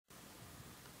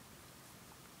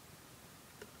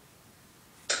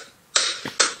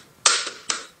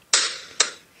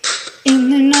In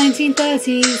the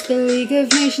 1930s, the League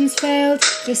of Nations failed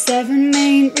for 7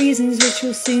 main reasons which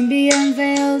will soon be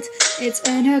unveiled. Its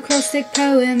own acrostic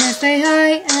poem,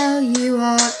 Failure.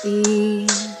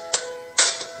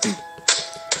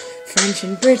 French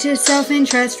and British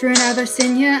self-interest for an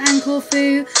Abyssinia and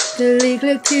Corfu. The League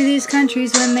looked to these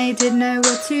countries when they didn't know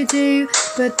what to do,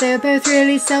 but they're both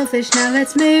really selfish. Now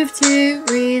let's move to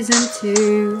reason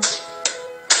 2.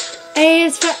 A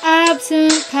is for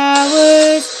absent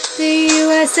powers. The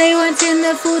USA went in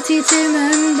the 42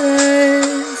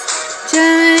 members.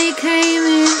 Germany came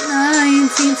in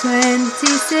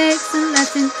 1926 and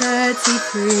left in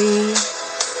 33.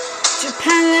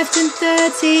 Japan left in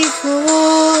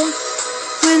 34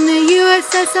 when the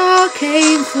USSR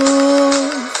came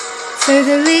forth. So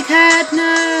the League had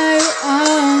no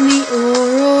army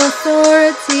or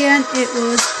authority, and it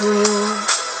was war.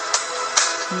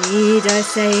 Need I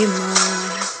say more?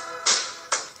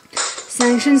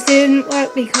 Sanctions didn't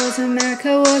work because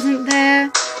America wasn't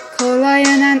there. Coal,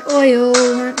 iron and oil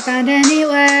weren't banned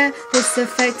anywhere. This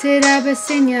affected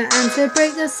Abyssinia, and to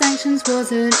break the sanctions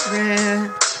wasn't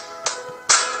rare.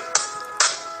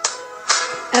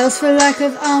 Else for lack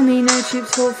of army, no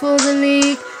troops fought for the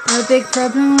League. A big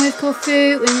problem with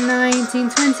Corfu in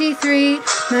 1923.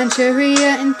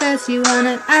 Manchuria in 31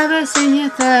 and Abyssinia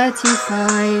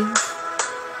 35.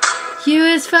 U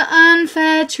is for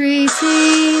unfair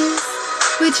treaties,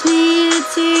 which needed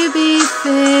to be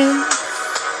fixed.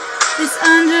 This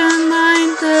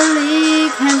undermined the League,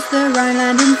 hence the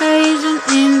Rhineland invasion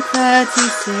in 36.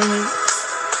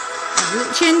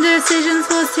 Reaching decisions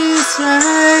was too slow.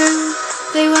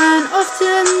 They weren't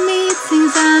often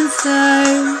meetings, and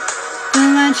so the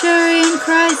Manchurian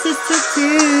crisis took 2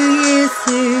 years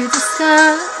to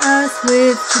discuss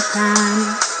with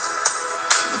Japan.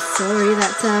 Sorry,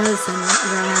 that doesn't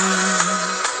rhyme.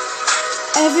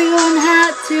 Everyone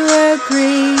had to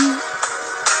agree.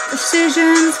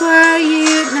 Decisions were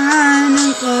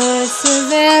unanimous, a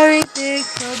very big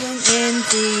problem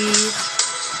indeed.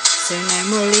 So no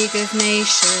more League of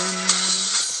Nations.